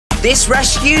This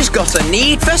rescue's got a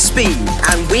need for speed,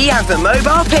 and we have the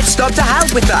mobile pit stop to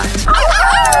help with that. All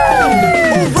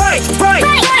right, right,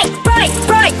 right, right,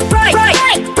 right, right,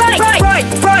 right, right, right,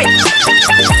 right, right, right,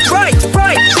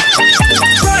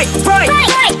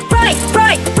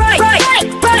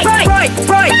 right,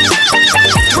 right,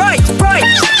 right,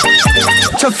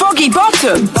 to Foggy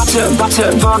Bottom. Butter,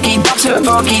 butter, foggy, butter,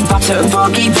 foggy, butter,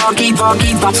 foggy, foggy,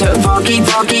 foggy, butter, foggy,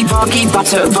 foggy, foggy,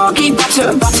 butter, foggy,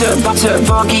 butter, butter, butter,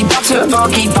 foggy, butter,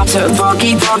 foggy, butter,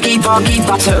 foggy, foggy, foggy,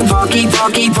 butter, foggy,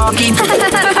 foggy, foggy.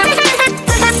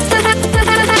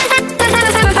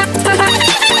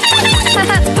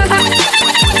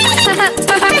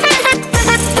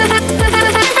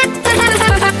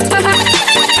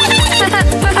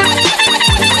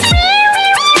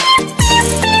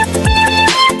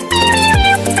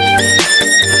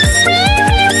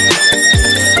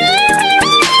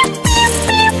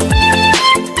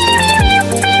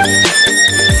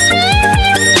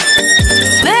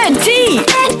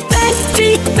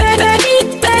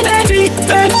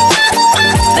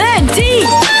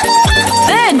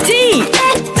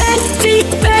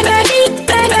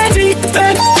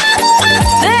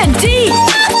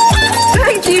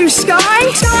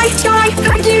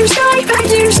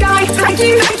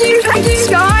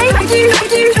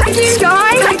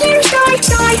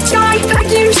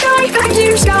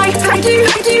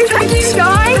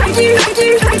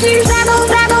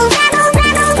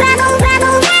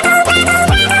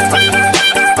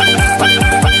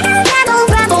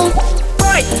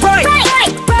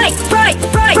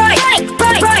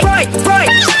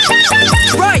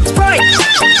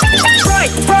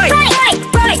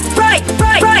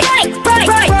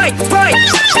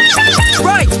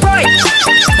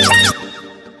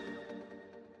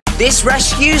 This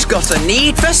rescue's got a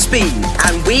need for speed,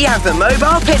 and we have the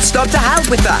mobile pit stop to help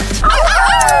with that. All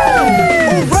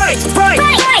right, right,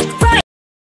 right, right.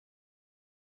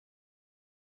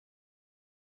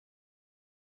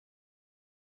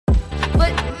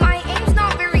 But my aim's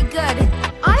not very good.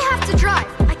 I have to drive.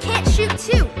 I can't shoot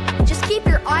too. Just keep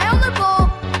your eye on the ball.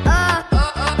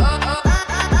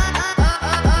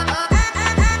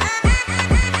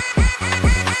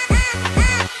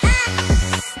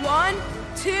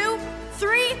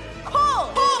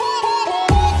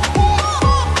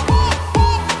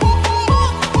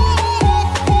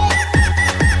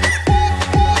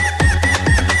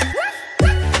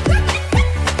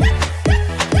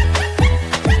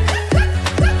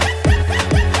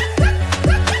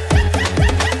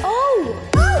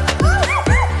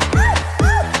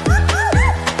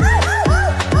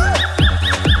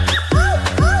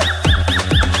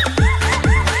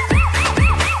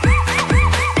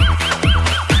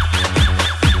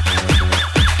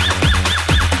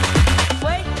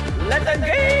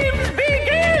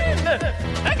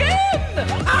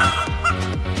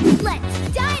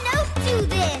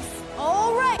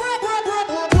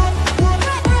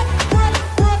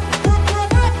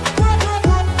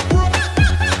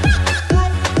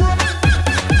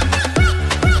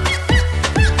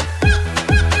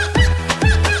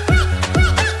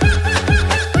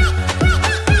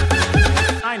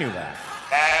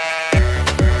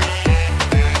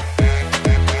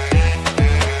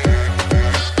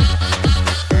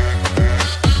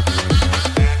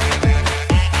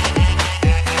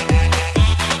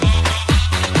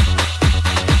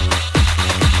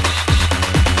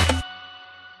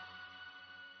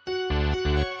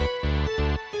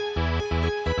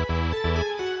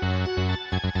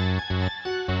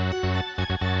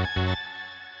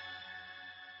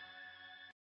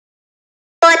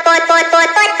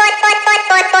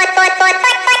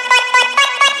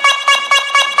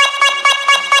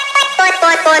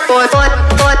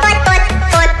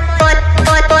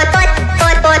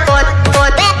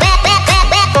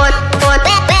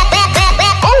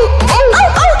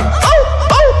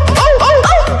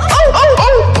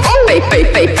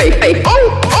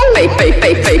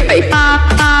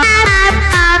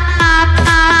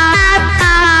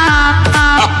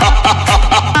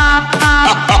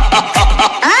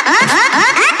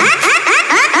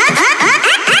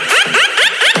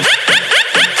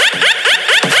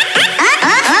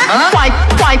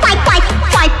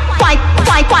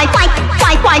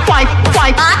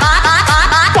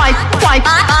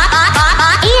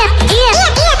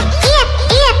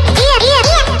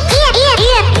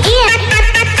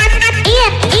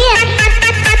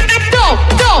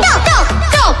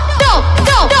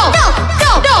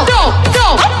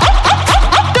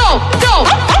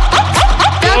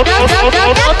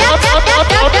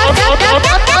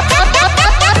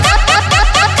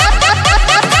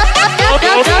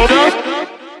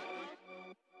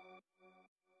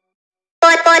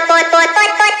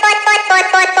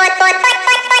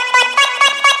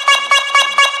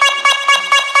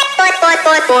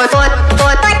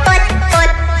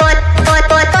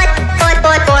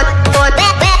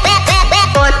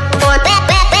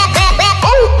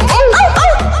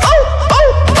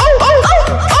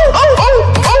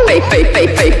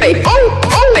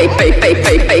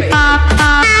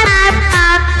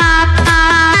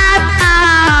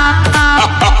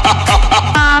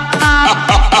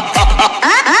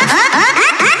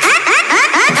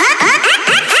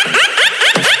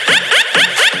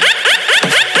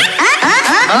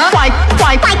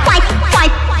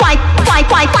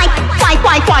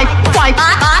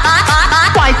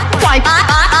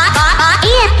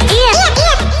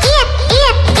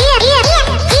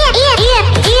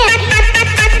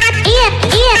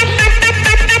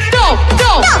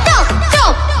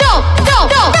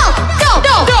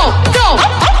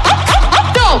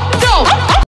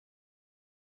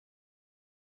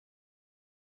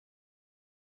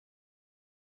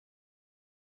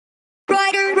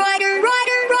 Ryder, Ryder,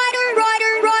 Ryder, Ryder,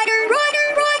 Ryder, Ryder, Ryder,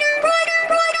 Ryder,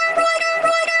 Ryder,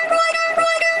 Ryder,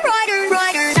 Ryder, Ryder,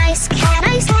 Ryder. Nice cat,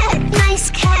 nice cat, nice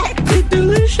cat. It's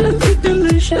delicious, it's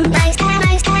delicious. Nice cat,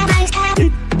 nice cat, nice cat.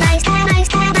 Nice cat, nice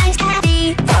cat, nice cat.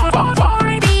 B,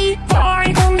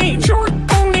 only short,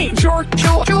 short,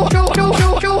 short, short, short,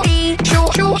 short, short, B,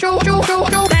 short, short, short, short,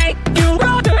 short, short. Thank you,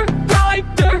 Ryder,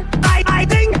 Ryder. I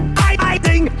think.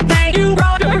 Thank you,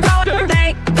 Ryder, Ryder.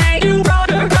 Thank you,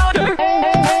 Ryder, Ryder.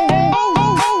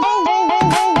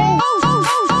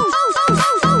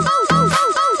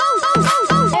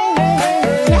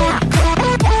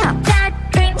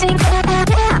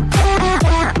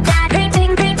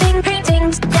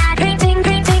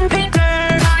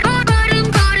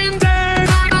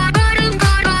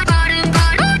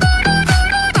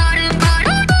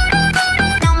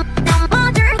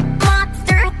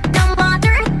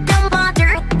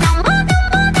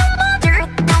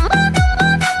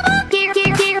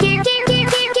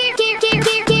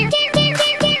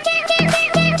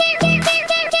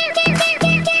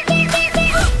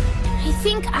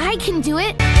 I can do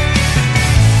it. Ryder,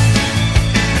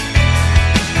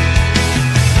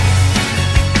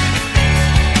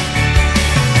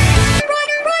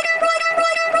 Ryder, Ryder,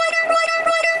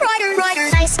 Ryder, Ryder.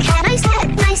 Nice cat, nice cat,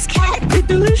 nice cat. It's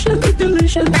delicious, it's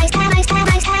delicious. Nice